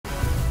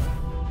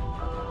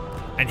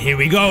And here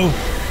we go.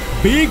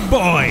 Big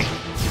boy.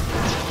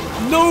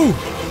 No.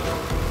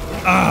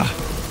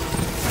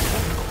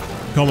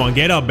 Come on,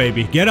 get up,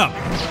 baby. Get up.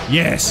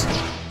 Yes.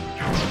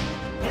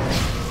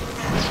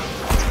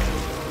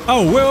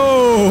 Oh,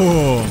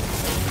 whoa.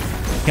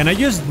 Can I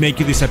just make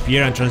you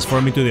disappear and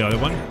transform into the other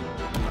one?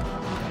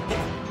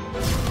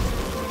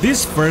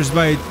 This first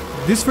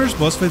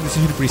boss fight is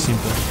usually pretty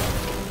simple.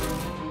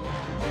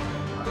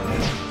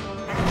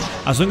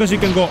 As long as you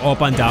can go up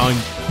and down,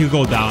 he'll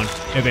go down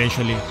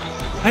eventually.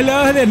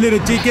 Hello there, little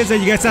chickens. Are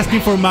you guys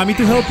asking for mommy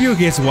to help you?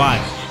 Guess what?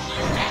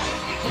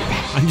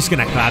 I'm just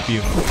gonna clap you.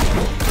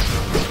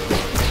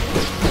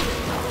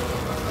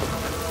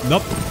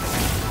 Nope.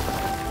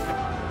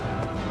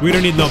 We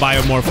don't need no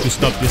biomorph to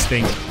stop this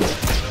thing.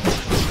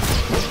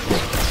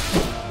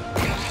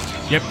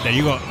 Yep, there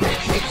you go.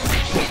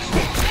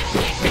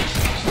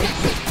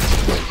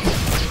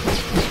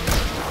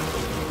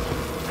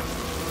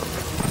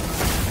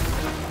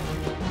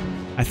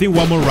 I think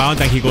one more round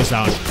and he goes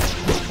down.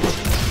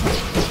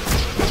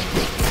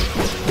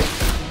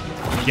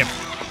 Yep,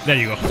 there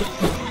you go.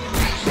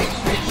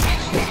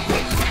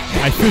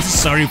 I feel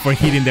sorry for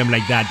hitting them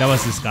like that. That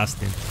was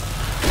disgusting.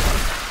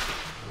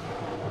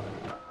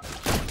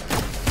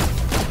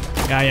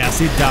 Yeah,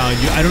 sit down.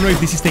 I don't know if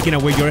this is taking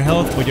away your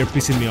health, but you're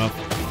pissing me off.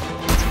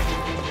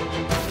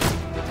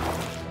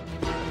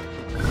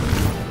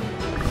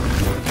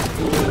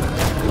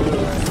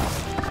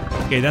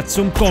 Okay, that's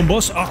some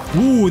combos. Oh,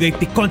 ooh, they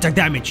contact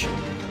damage.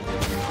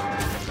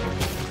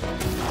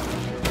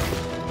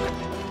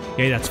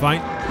 Okay, that's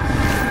fine.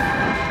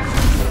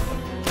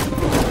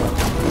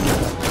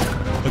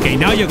 Okay,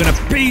 now you're gonna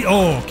be...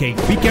 Oh, okay.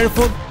 Be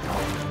careful.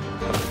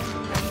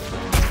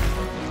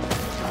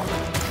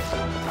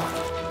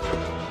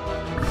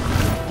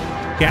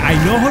 Okay, I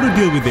know how to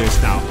deal with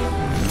this now.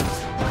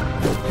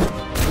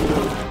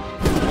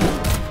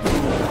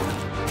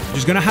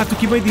 Just gonna have to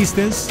keep my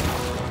distance.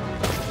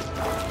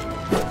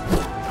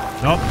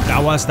 Nope,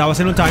 that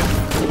wasn't on time.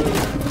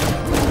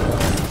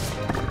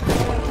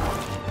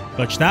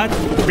 Touch that.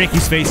 Break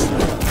his face.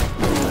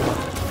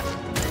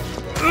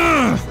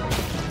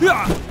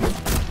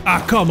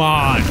 Ah, come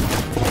on.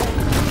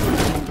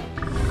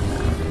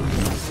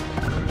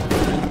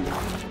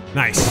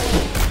 Nice.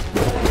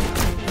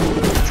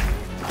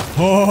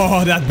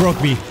 Oh, that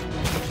broke me.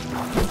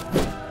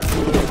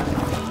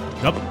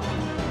 Nope.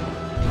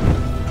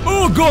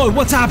 Oh god,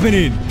 what's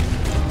happening?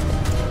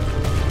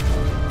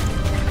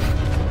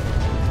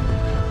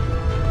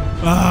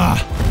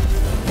 Ah.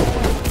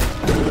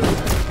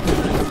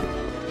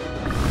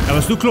 That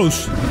was too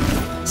close.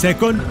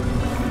 Second.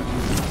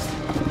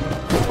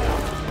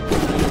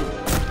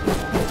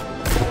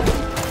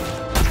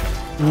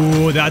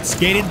 Oh, that's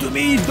getting to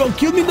me. Don't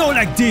kill me now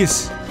like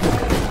this.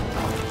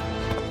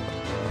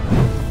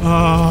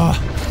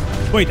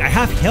 Wait, I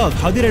have health.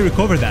 How did I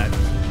recover that?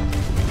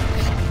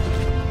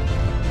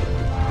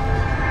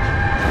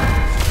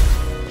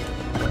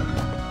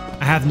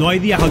 I have no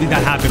idea how did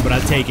that happen, but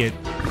I'll take it.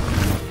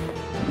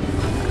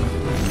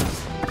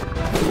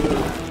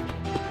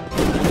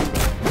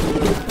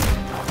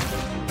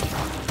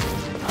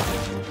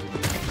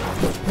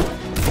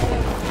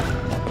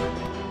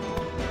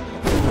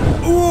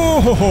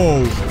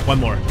 Whoa! One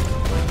more.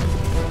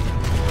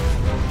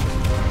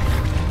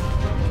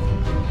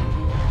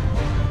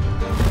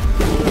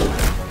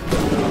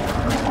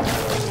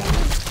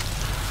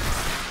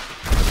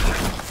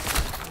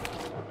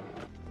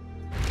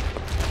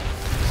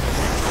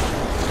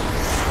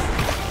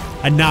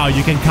 And now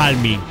you can call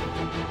me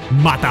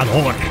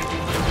Matador.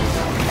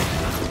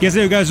 Guess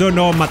you guys don't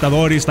know,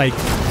 Matador is like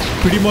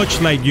pretty much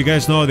like, you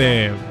guys know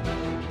the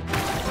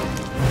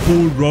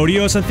bull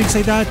rodeos and things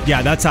like that.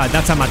 Yeah, that's a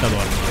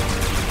Matador.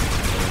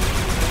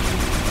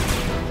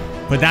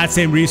 For that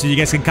same reason, you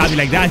guys can call me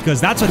like that,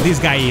 because that's what this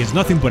guy is.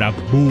 Nothing but a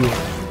bull.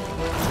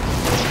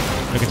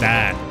 Look at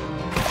that.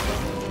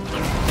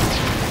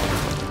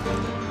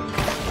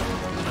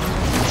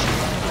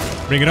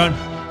 Bring it on.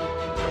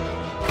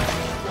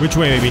 Which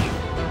way, baby?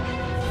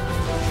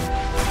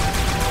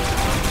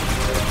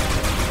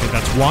 Okay,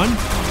 that's one.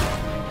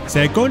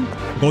 Second,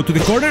 go to the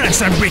corner and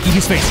start breaking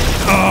his face.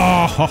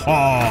 Oh, ho,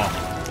 ho.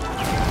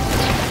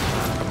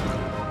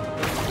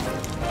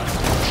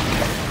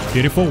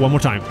 Beautiful. One more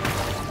time.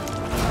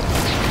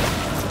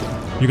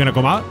 You gonna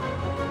come out?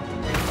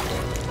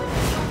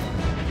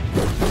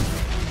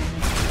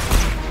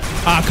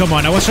 Ah, come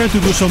on. I was trying to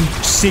do some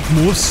sick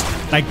moves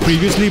like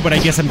previously, but I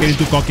guess I'm getting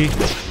too cocky.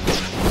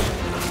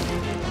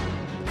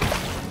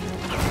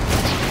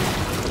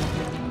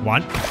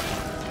 One.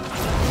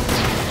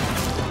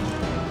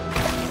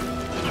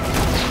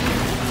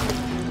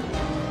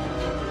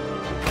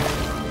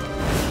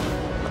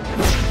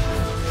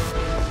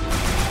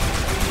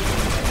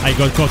 I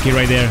got cocky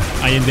right there.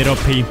 I ended up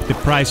paying the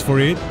price for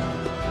it.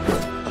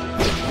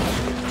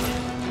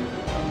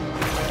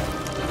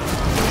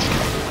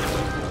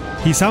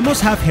 He's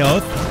almost half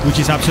health, which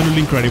is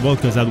absolutely incredible,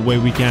 because that way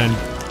we can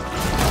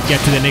get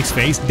to the next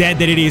phase. There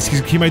it is.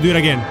 He might do it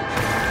again.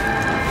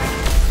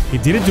 He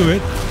didn't do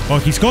it. Oh,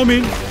 he's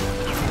coming.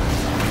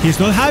 He's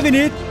not having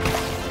it.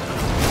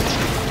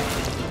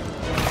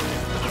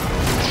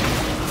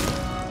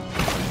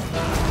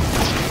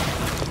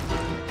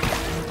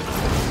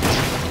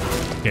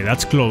 Okay,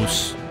 that's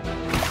close.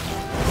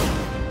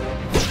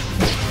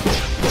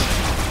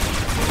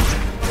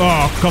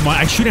 Oh, come on.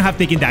 I shouldn't have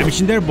taken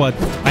damage in there, but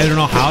I don't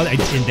know how I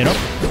ended up.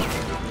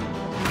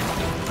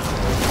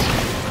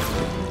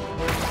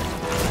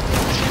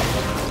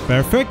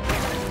 Perfect.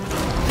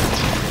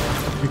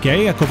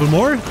 Okay, a couple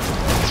more.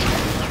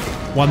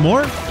 One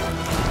more.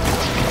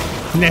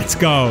 Let's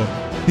go.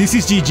 This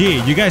is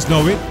GG. You guys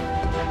know it.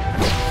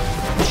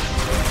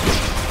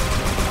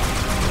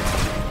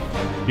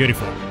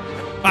 Beautiful.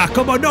 Ah,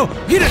 come on, no!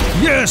 Hit it!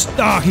 Yes!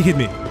 Ah, he hit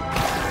me.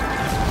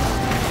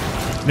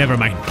 Never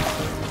mind.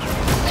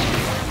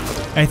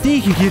 I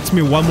think he hits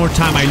me one more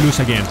time, I lose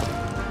again.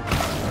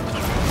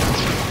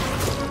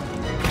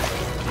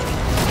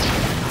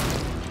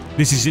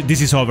 This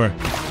is over.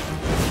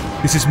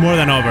 This is more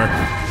than over.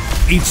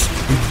 It's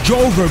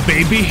over,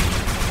 baby.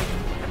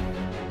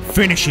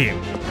 Finish him.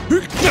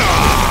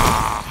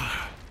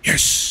 Ah,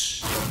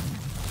 yes.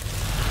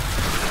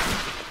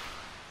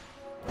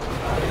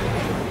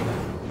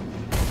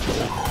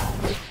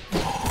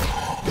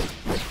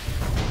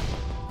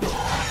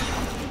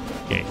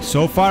 Okay,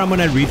 so far I'm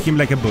gonna read him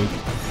like a book.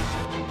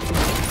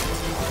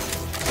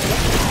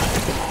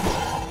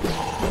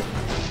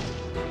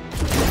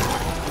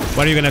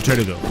 What are you gonna try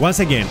to do? Once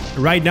again,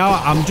 right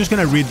now I'm just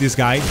gonna read this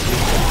guy.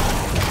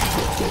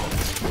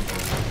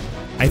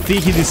 I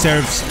think he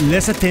deserves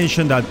less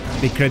attention than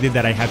the credit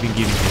that I have been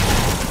giving him.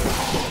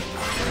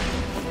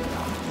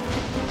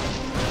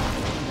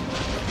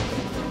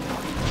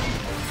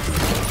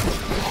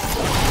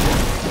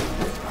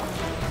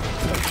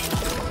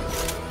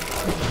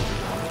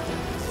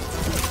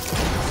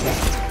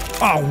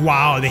 Oh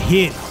wow, the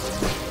hit.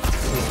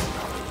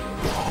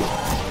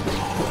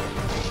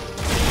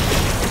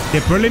 The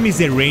problem is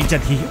the range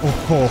that he...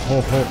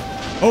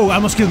 Oh,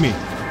 almost killed me.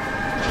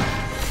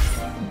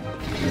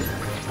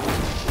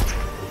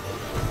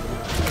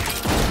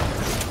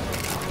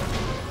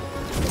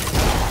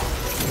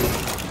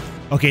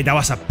 Okay, that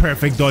was a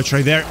perfect dodge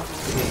right there.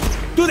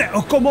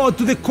 Oh, come on,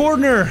 to the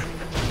corner.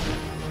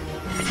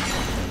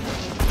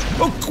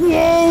 Oh,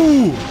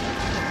 whoa.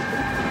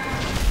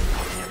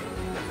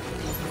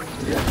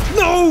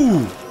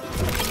 No.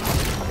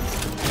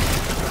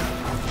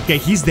 Okay,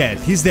 he's dead.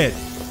 He's dead.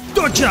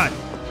 Dodge shot.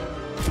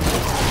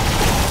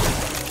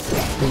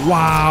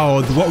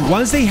 Wow.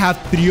 Once they have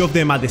three of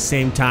them at the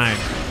same time.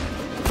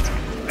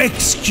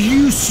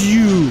 Excuse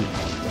you.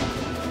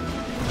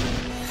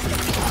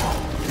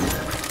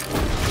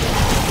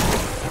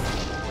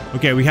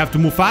 Okay, we have to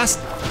move fast.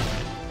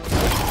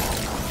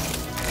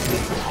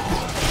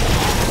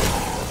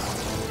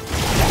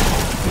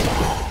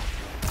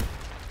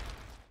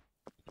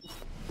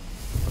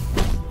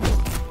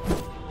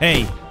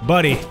 Hey,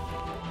 buddy.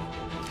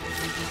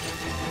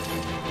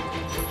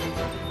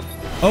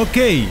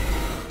 Okay.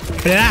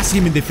 Blast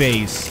him in the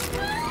face.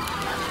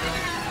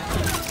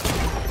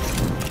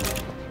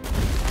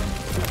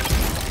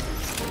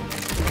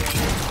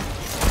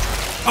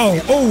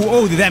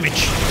 Oh, the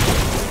damage.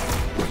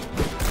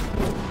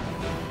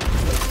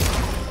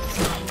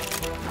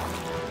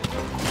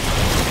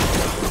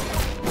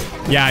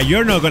 Yeah,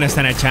 you're not gonna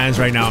stand a chance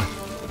right now.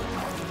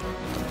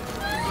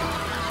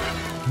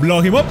 Blow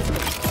him up.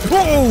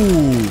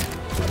 Whoa!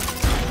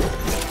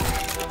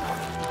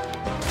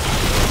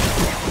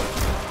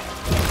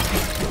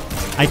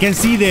 I can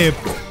see the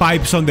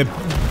pipes on the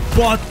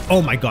butt.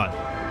 Oh my god.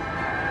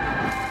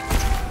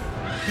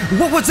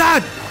 What's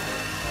that?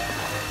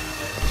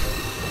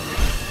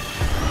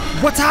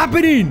 What's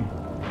happening?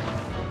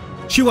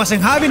 She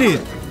wasn't having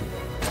it.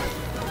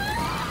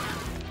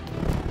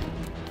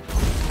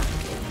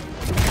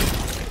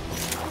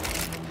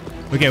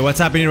 Okay, what's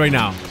happening right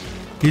now?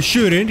 He's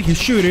shooting, he's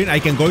shooting. I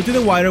can go into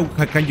the water.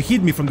 Can you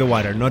hit me from the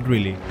water? Not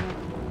really.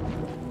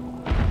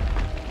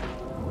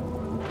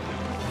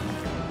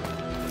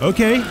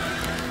 Okay.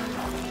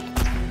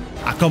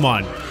 Ah, come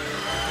on.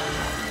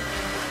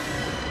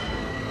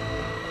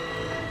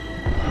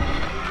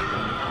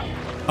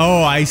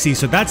 Oh, I see.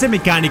 So that's the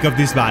mechanic of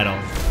this battle.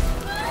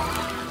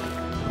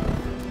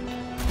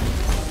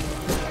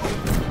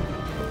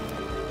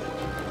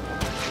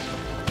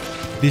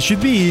 This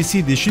should be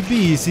easy. This should be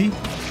easy.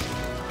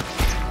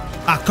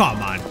 Ah,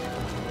 come on.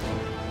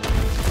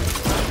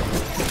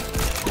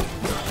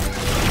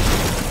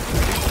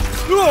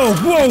 Whoa,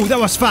 whoa, that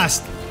was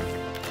fast.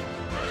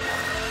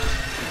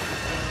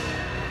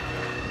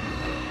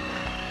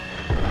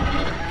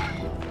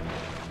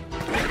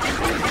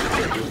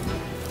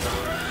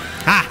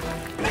 Ah.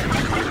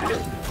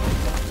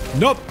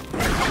 Nope.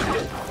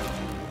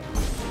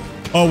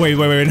 Oh, wait.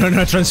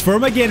 No,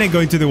 transform again and go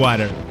into the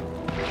water.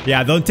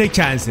 Yeah, don't take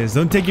chances.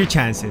 Don't take your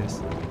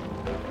chances.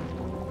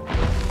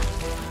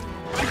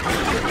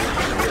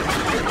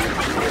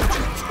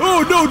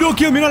 Oh, no, don't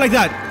kill me. Not like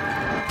that.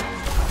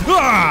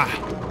 Ah!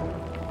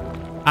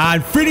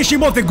 And finish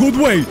him off the good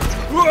way.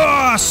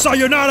 Ah,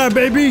 sayonara,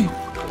 baby.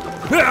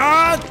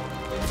 Ah!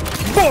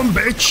 Boom,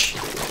 bitch.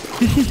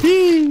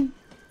 Did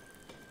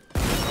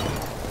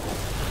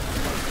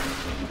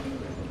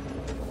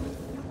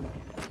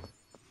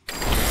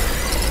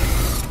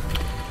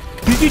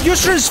you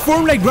just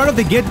transform like right off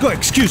the get-go?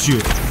 Excuse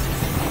you.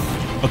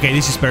 Okay,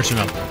 this is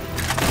personal.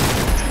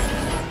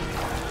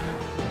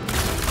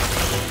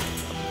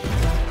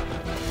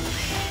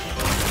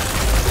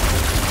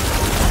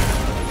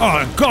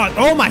 Oh god,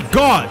 oh my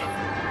god!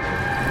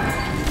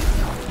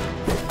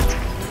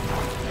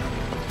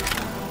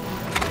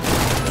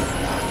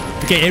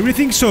 Okay,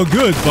 everything's so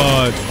good,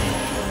 but...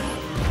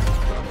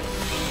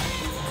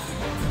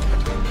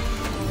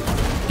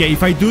 Okay,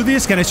 if I do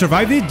this, can I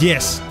survive it?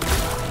 Yes.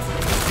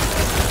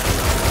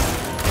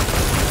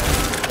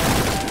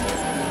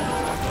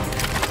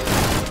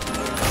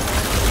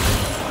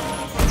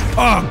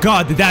 Oh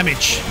god, the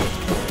damage.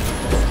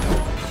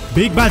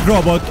 Big bad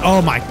robot,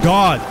 oh my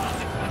god.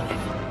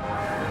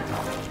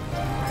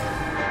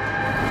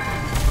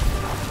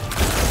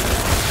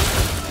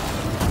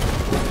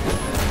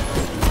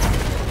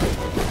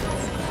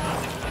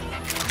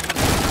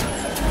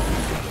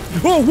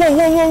 Whoa, whoa,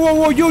 whoa, whoa, whoa,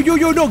 whoa,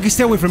 yo, no,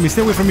 stay away from me,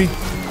 stay away from me.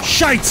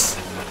 Shites!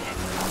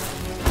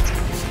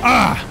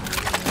 Ah!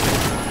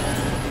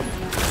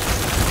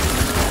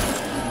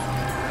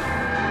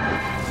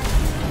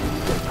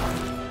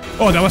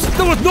 Oh, that was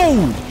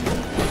no!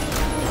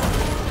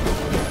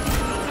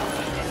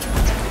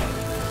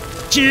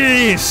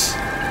 Jeez!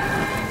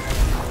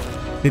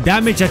 The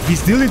damage that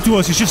he's dealing to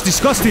us is just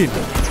disgusting.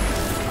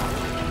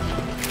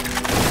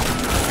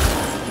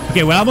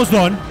 Okay, we're almost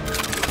done.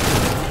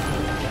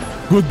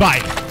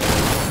 Goodbye.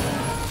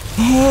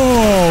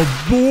 Oh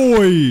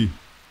boy.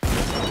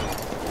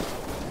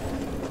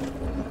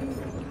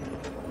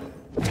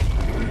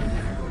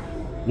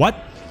 What?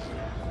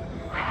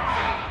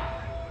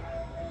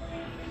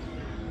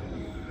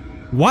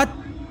 What?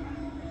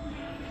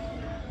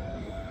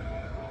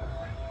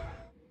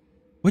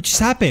 What just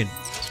happened?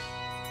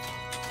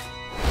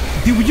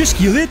 Did we just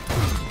kill it?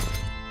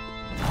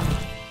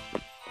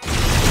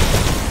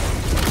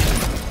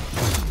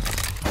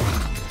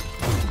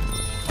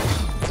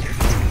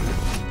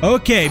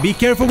 Okay, be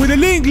careful with the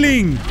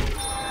Ling.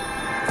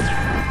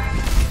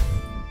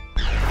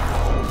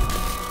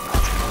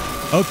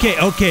 Okay,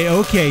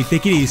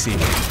 take it easy.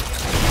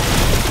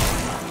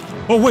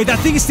 Oh wait, that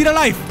thing is still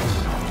alive.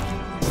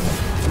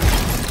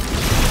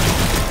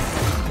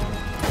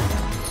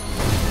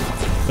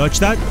 Dodge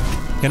that.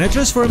 Can I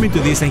transform into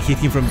this and hit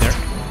him from there?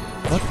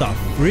 What the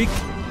freak?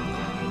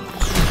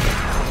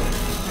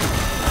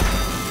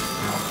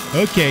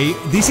 Okay,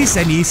 this is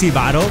an easy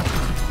battle.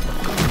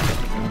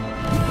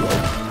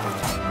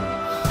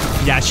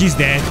 Yeah, she's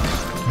dead.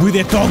 With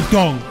a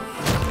tongue.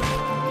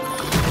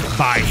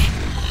 Bye.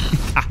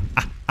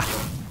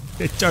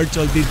 The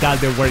turtle did all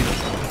the work.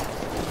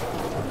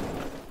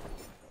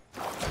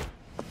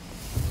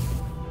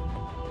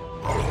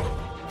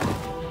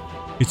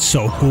 It's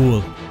so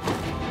cool.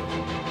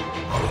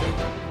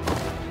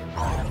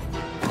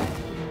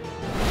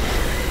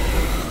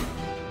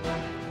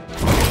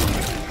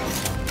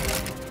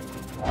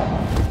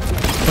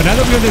 But now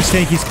that we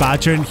understand his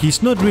pattern,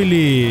 he's not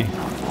really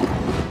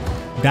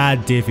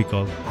that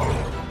difficult.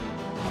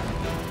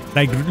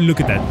 Like, look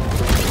at that.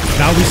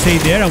 Now we stay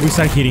there and we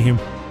start hitting him.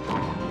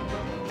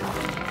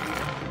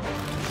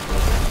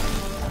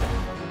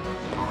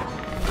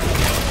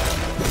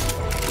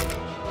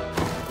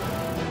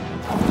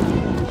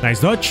 Nice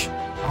dodge.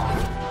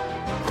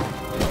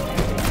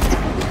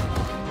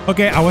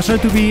 Okay, I was trying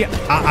to be...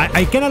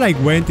 I kind of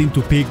like went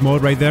into pig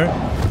mode right there,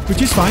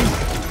 which is fine.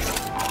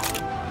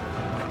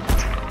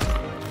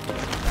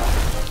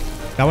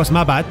 That was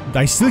my bad.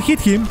 I still hit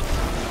him.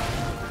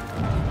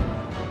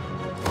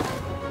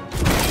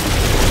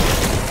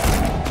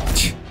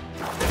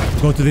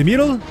 Go to the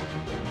middle.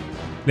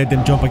 Let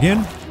them jump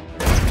again.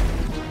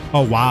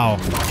 Oh, wow.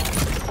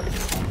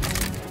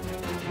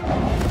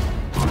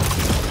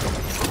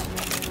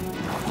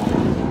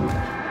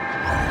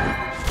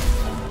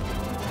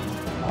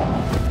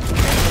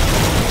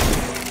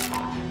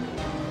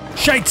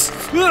 Shites!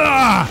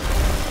 Ah!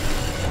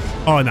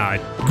 Oh, no.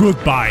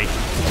 Goodbye.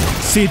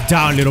 Sit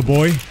down, little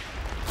boy.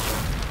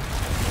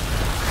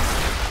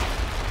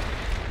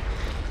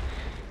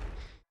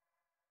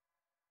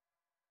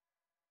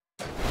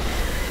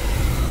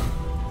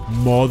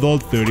 Model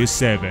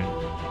 37.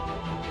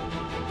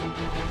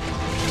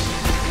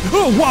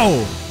 Oh,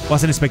 wow!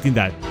 Wasn't expecting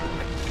that.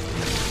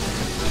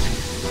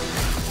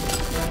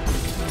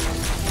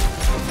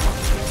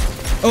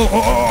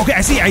 Oh, okay,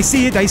 I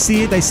see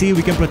it.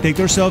 We can protect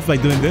ourselves by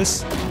doing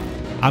this.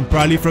 And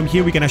probably from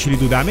here we can actually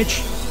do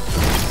damage.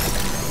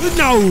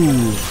 No!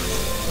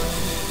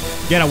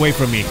 Get away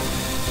from me.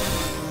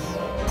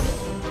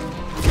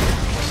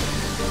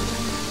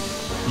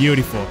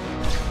 Beautiful.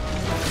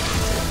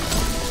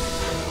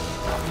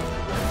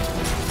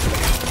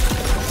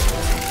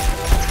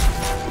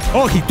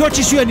 Oh, he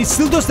touches you and it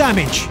still does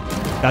damage.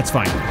 That's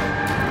fine.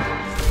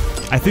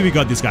 I think we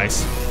got this,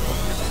 guys.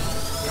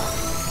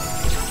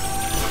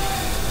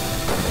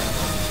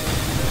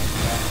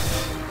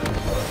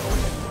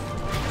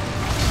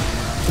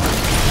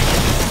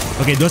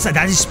 Okay,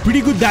 that is pretty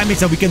good damage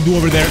that we can do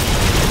over there.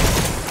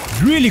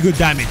 Really good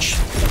damage.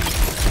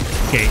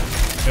 Okay,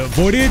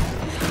 avoid it.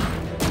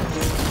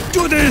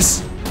 Do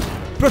this!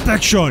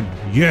 Protection!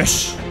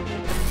 Yes!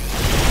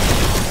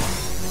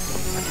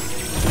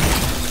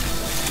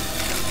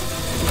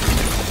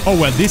 Oh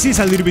well, this is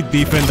a little bit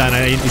different than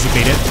I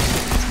anticipated.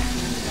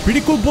 Pretty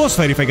cool boss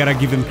fight if I gotta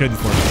give them credit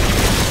for it.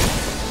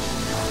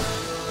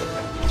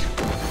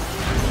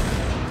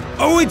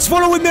 Oh, it's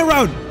following me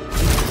around!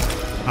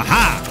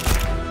 Aha!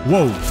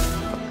 Whoa!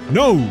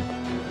 No!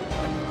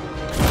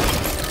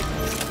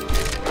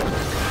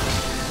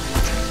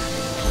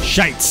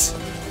 Shites!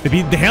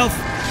 The health!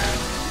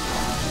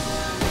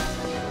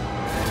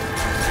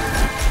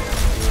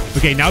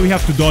 Okay, now we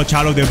have to dodge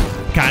out of the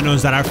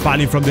cannons that are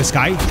falling from the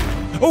sky.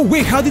 Oh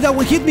wait, how did that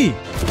one hit me?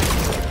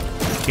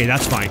 Okay,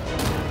 that's fine.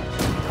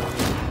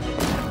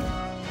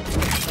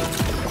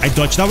 I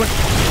dodged that one.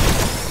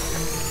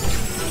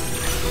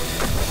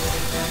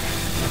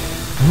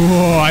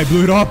 Oh, I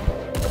blew it up.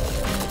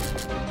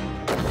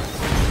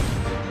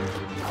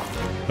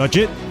 Dodge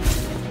it.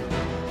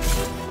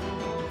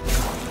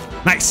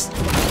 Nice.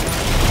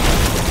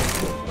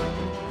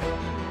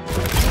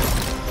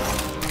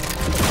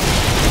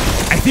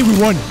 I think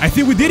we won. I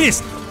think we did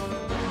it.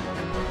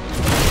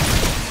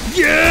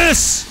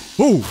 Yes!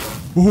 Oh!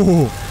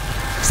 Oh!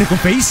 Second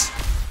phase?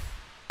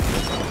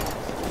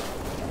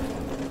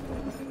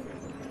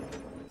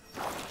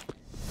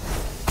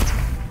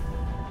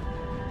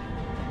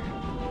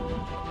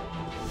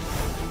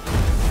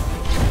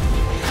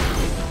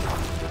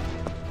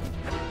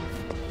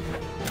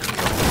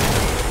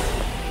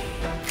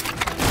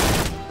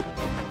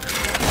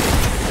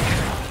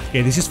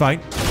 Okay, this is fine.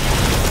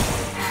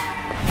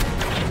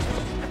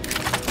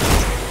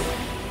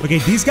 Okay,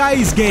 this guy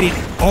is getting...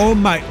 Oh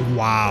my...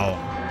 Wow.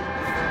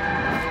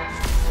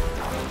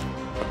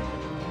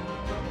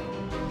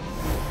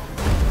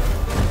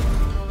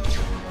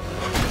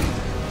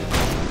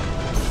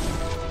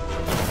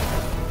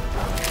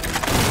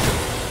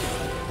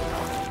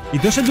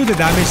 It doesn't do the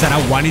damage that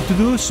I want it to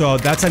do, so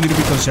that's a little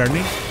bit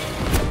concerning.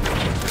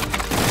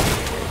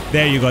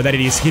 There you go, there it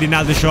is. Hitting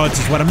out the shots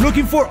is what I'm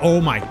looking for. Oh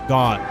my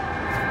god.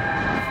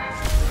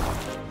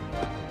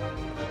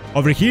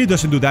 Over here, it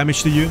doesn't do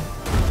damage to you.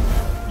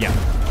 Yeah.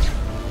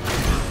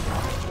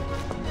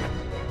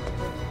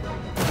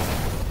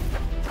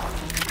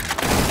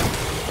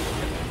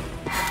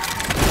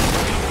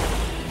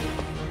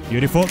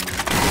 Beautiful.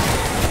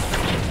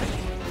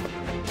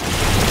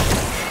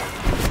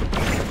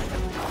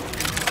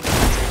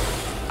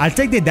 I'll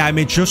take the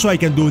damage just so I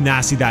can do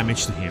nasty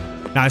damage to him.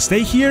 Now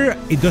stay here.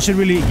 It doesn't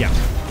really... Yeah.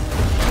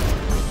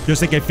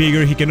 Just like I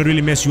figured, he cannot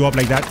really mess you up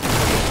like that.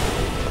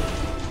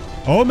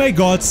 Oh my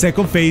god,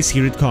 second phase,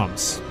 here it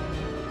comes.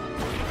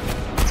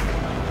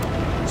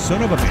 Son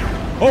of a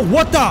bitch. Oh,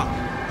 what the?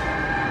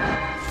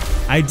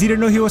 I didn't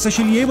know he was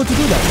actually able to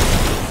do that.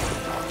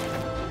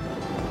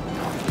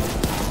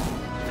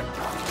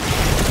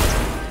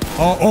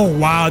 Oh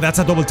wow, that's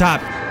a double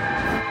tap.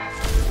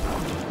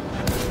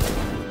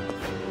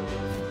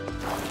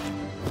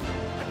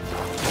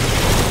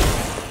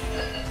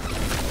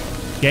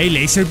 Okay,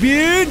 laser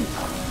beam.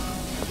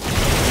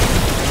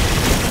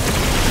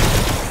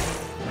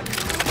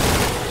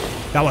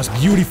 That was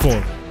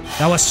beautiful.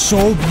 That was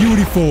so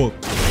beautiful.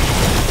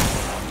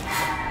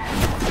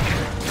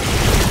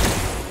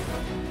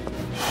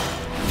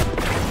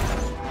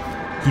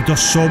 He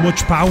does so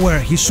much power.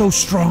 He's so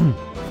strong.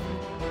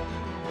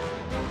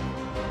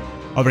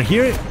 Over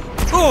here.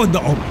 Oh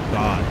no. Oh my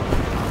god.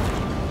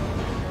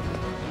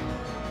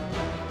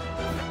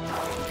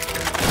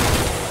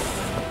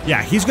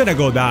 Yeah, he's gonna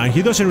go down.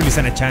 He doesn't really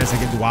stand a chance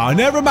against... Wow,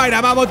 never mind.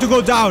 I'm about to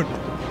go down.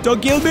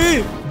 Don't kill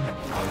me.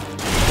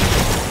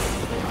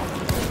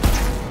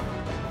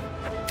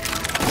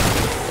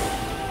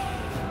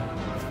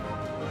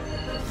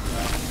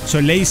 So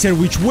laser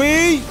which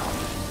way?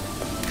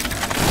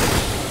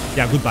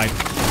 Yeah, goodbye.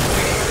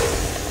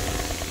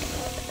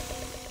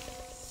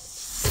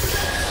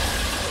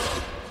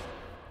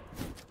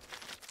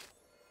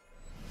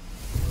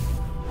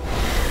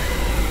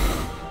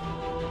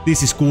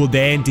 This is cool, the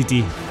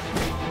entity.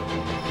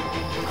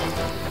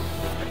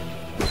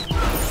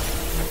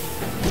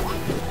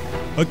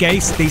 Okay,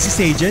 Stasis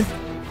agent.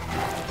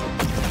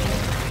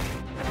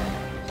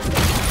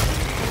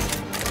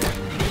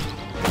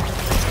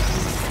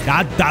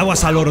 That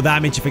was a lot of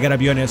damage, if I gotta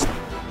be honest.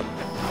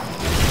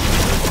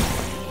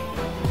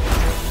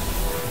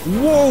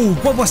 Whoa,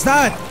 what was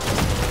that?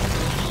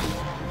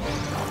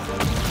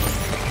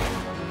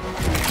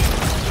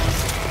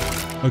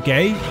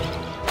 Okay.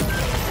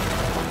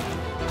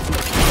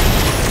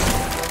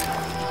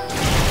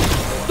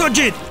 Dodge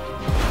it!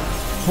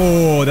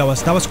 Oh, that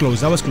was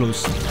close. That was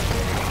close.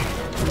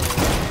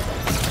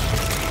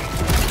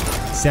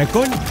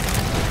 Second.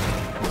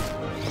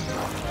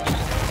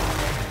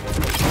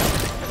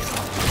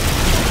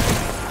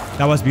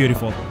 That was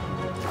beautiful.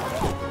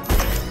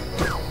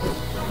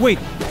 Wait.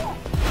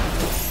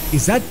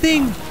 Is that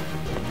thing...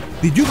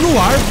 Did you grow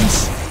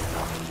arms?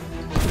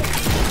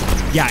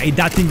 Yeah,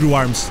 that thing grew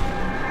arms.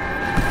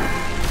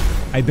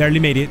 I barely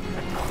made it.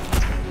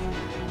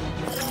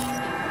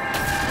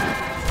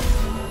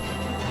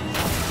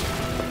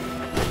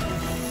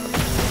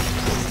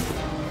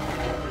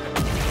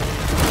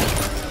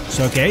 It's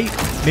okay.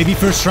 Maybe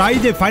first try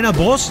the final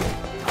boss?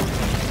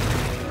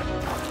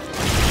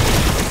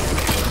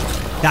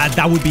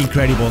 That would be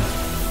incredible.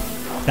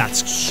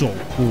 That's so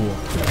cool.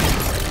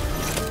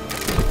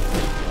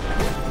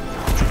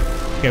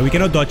 Okay, we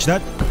cannot dodge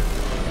that.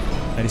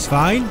 That is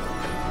fine.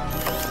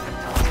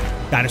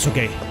 That is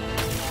okay.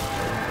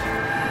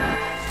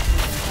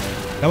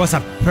 That was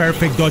a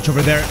perfect dodge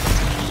over there.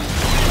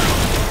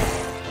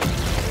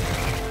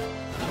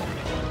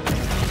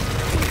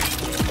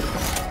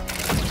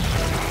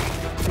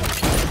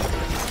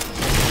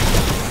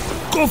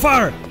 Go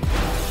far!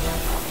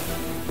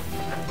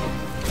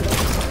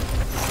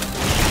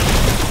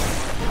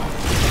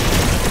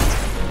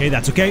 Okay,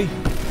 that's okay.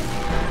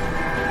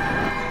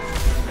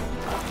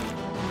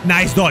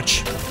 Nice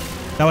dodge.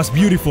 That was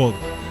beautiful.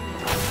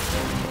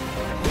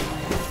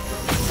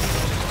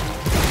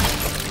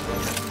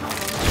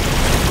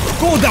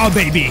 Go down,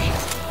 baby.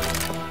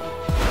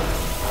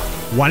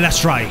 One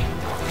last try.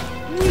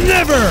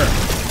 Never!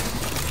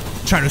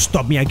 Trying to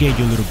stop me again,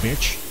 you little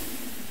bitch.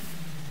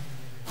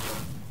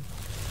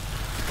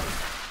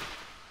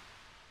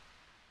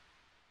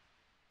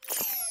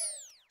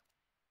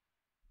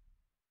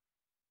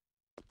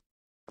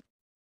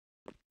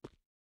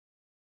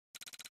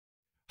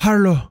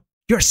 Harlow,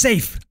 you're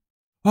safe!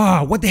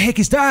 Ah, what the heck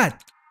is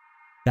that?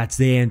 That's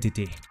the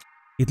entity.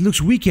 It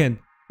looks weakened.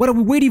 What are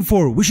we waiting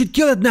for? We should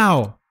kill it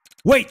now!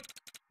 Wait!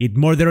 It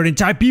murdered our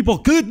entire people!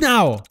 Kill it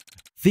now!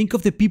 Think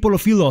of the people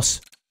of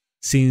Ilos.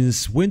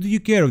 Since when do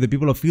you care of the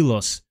people of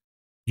Ilos?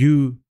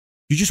 You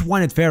just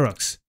wanted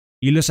Ferox.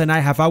 Ilos and I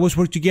have always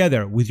worked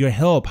together. With your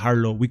help,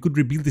 Harlow, we could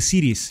rebuild the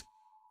cities.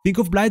 Think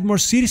of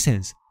Blightmoor's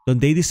citizens.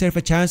 Don't they deserve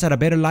a chance at a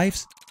better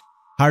life?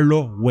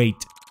 Harlow, wait.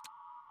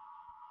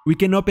 We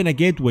can open a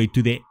gateway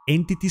to the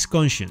entity's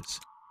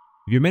conscience.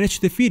 If you manage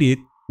to defeat it,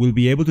 we'll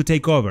be able to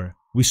take over.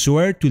 We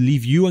swear to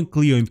leave you and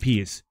Cleo in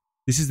peace.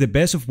 This is the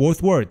best of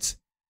both worlds.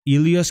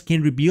 Ilios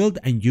can rebuild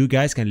and you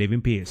guys can live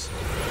in peace.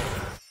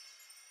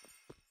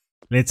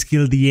 Let's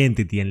kill the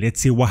entity and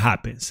let's see what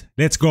happens.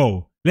 Let's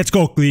go. Let's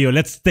go, Cleo.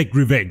 Let's take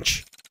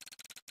revenge.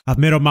 I've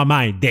made up my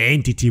mind. The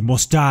entity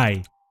must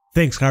die.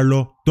 Thanks,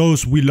 Harlow.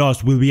 Those we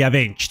lost will be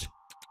avenged.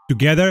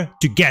 Together,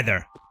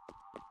 together.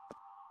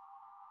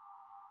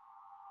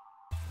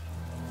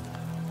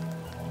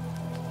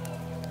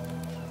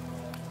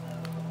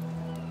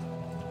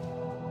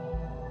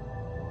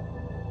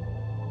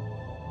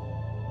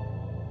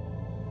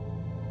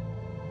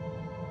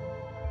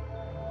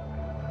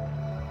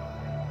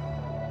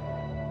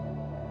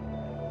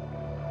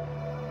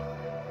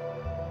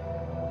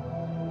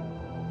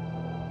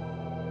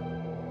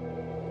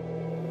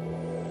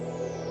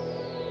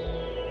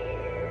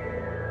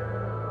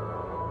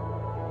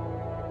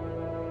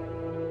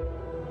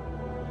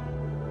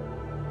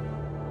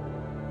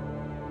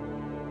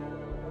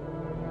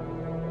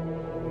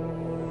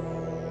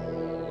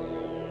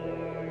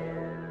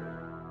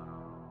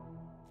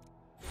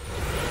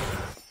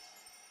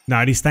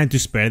 Now it is time to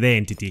spare the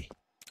entity.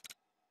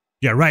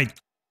 You're right.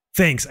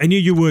 Thanks, I knew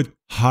you would.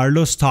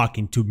 Harlow's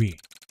talking to me.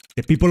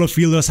 The people of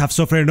Ilos have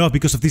suffered enough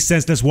because of this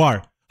senseless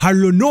war.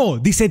 Harlow, no!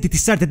 This entity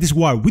started this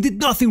war. We did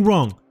nothing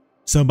wrong.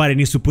 Somebody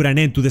needs to put an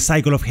end to the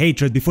cycle of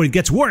hatred before it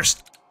gets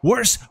worse.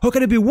 Worse? How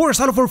can it be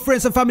worse? All of our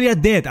friends and family are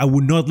dead. I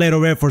would not let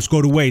our efforts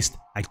go to waste.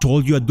 I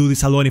told you I'd do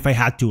this alone if I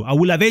had to. I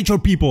will avenge our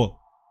people.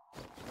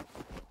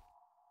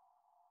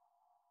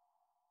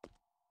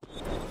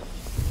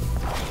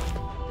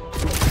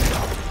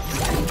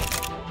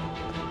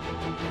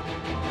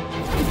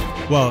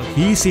 Well,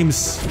 he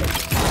seems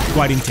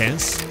quite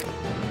intense.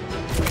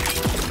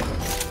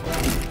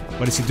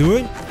 What is he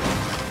doing?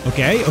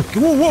 Okay, okay.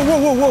 Whoa, whoa,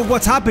 whoa, whoa, whoa,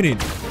 what's happening?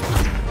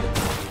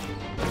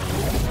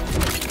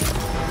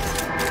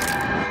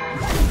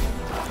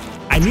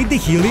 I need the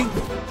healing.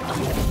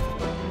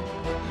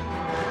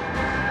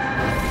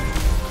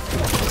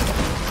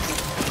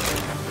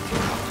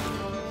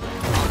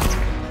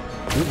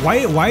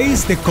 Why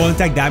is the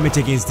contact damage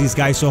against this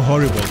guy so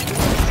horrible?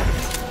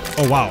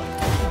 Oh, wow.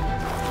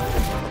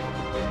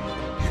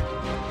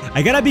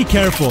 I gotta be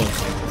careful.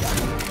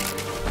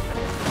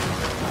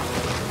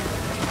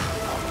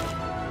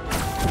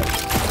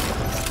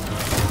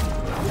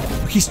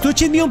 He's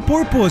touching me on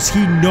purpose. He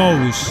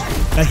knows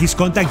that his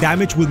contact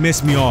damage will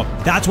mess me up.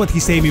 That's what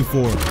he's aiming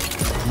for.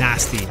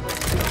 Nasty.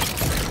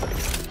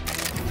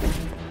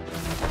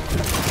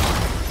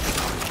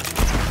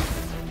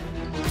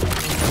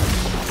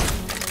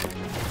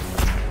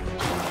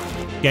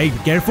 Okay,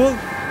 be careful.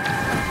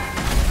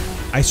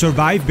 I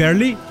survived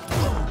barely.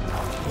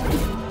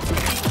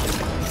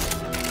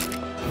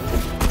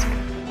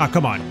 Ah,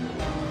 come on.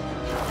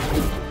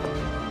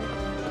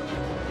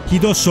 He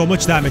does so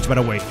much damage, by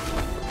the way.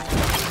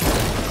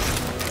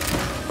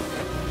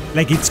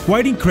 Like, it's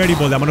quite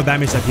incredible the amount of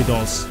damage that he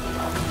does.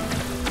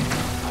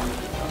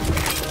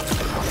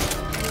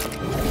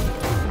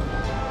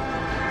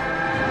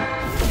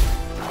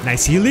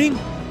 Nice healing.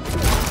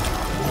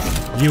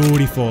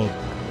 Beautiful.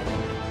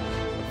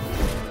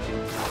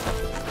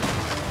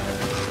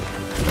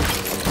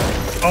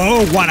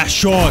 Oh, what a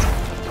shot!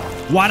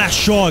 What a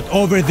shot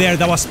over there.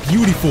 That was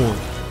beautiful.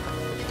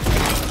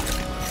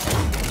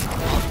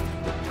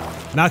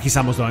 Now he's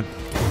almost done.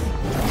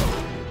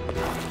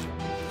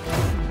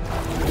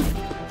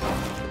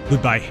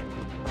 Goodbye.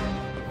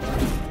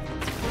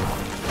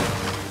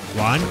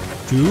 1,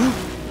 2,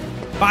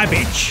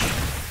 5-inch.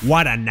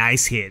 What a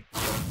nice hit.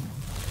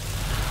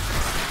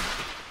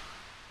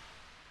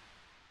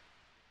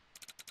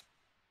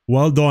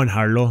 Well done,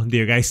 Harlow. Do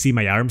you guys see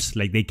my arms?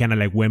 Like they kind of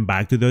like went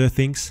back to the other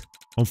things.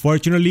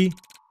 Unfortunately,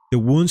 the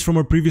wounds from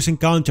our previous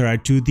encounter are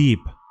too deep.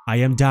 I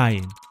am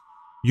dying.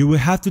 You will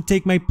have to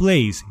take my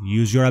place.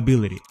 Use your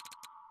ability.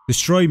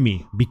 Destroy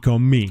me.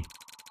 Become me.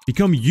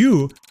 Become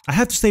you? I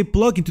have to stay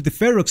plugged into the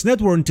Ferox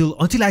network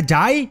until I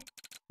die?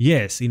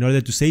 Yes, in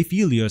order to save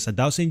Helios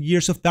 1,000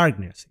 years of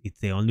darkness. It's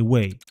the only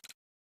way.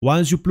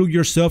 Once you plug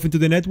yourself into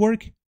the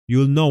network,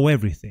 you'll know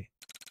everything.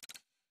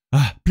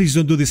 Please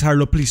don't do this,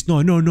 Harlow. Please.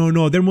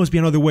 No. There must be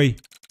another way.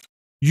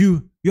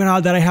 You're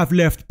all that I have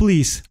left.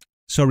 Please.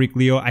 Sorry,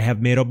 Cleo. I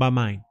have made up my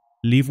mind.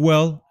 Live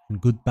well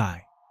and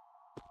goodbye.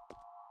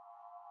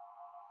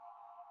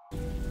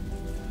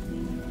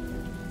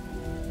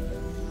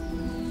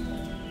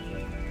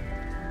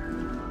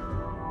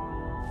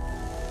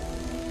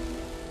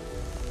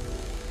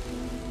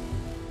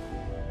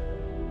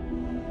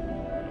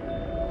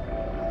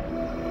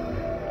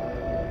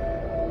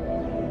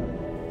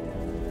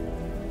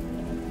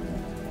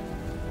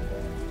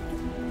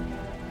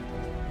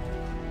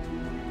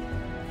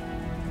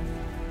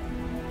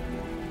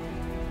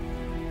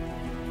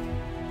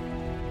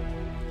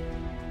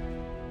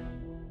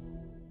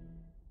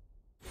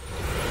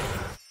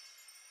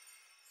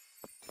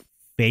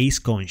 Face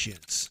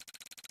conscience.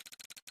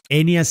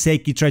 Eni and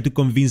Seki tried to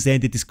convince the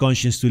entity's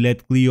conscience to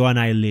let Cleo and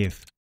I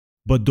live.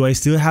 But do I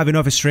still have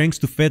enough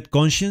strength to fed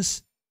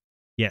conscience?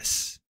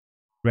 Yes.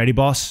 Ready,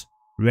 boss?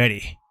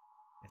 Ready.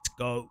 Let's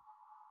go.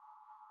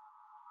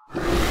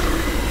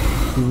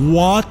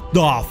 What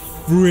the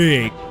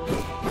freak?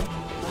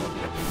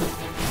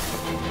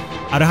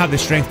 I don't have the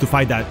strength to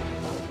fight that.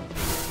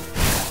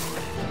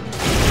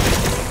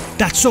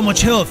 That's so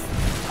much health!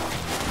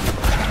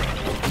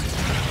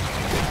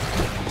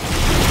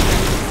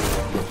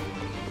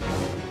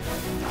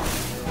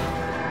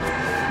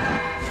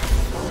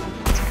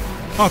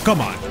 Oh,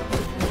 come on.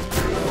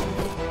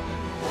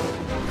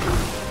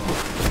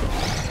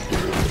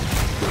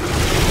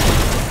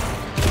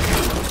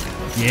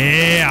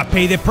 Yeah,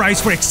 pay the price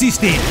for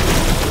existing.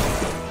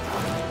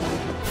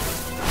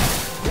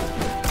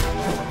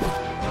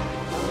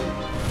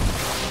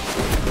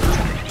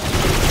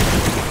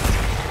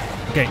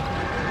 Okay.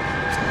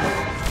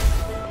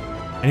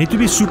 I need to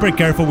be super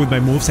careful with my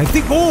moves. I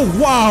think... Oh,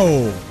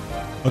 wow!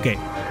 Okay.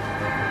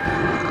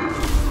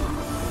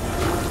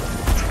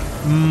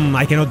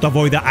 I cannot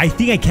avoid that. I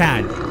think I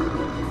can.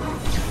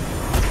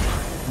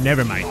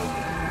 Never mind.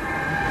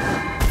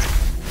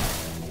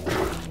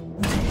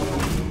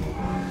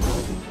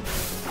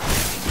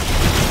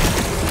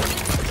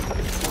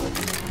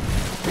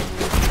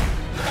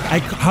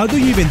 How do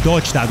you even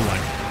dodge that one?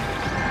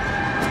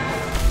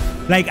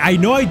 Like, I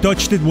know I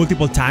dodged it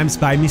multiple times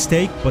by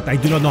mistake, but I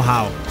do not know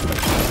how.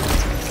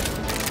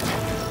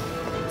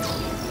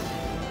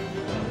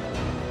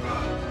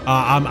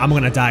 I'm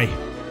gonna die.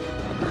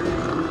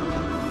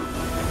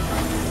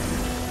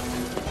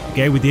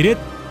 Okay, we did it.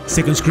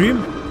 Second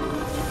scream.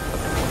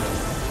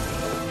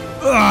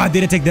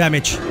 Didn't take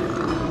damage.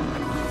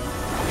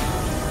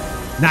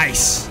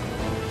 Nice.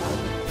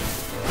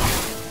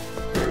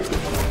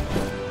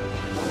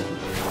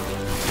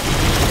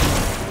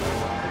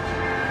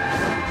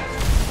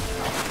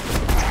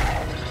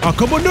 Oh,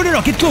 come on.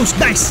 No. Get close.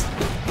 Nice.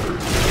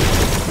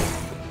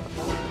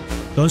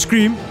 Don't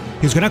scream.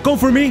 He's gonna come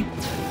for me.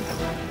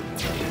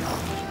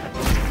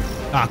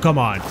 Come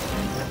on.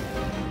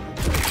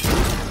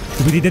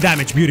 We did the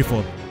damage.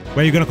 Beautiful.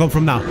 Where are you gonna come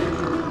from now?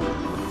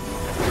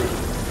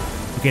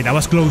 Okay, that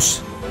was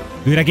close.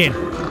 Do it again.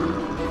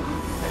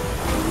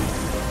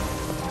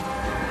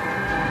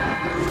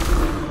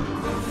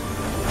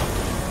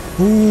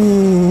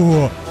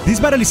 Ooh, this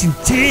battle is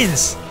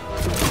intense.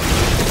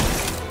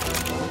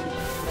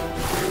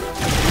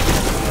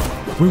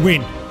 We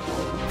win.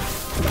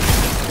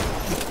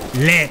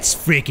 Let's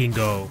freaking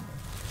go.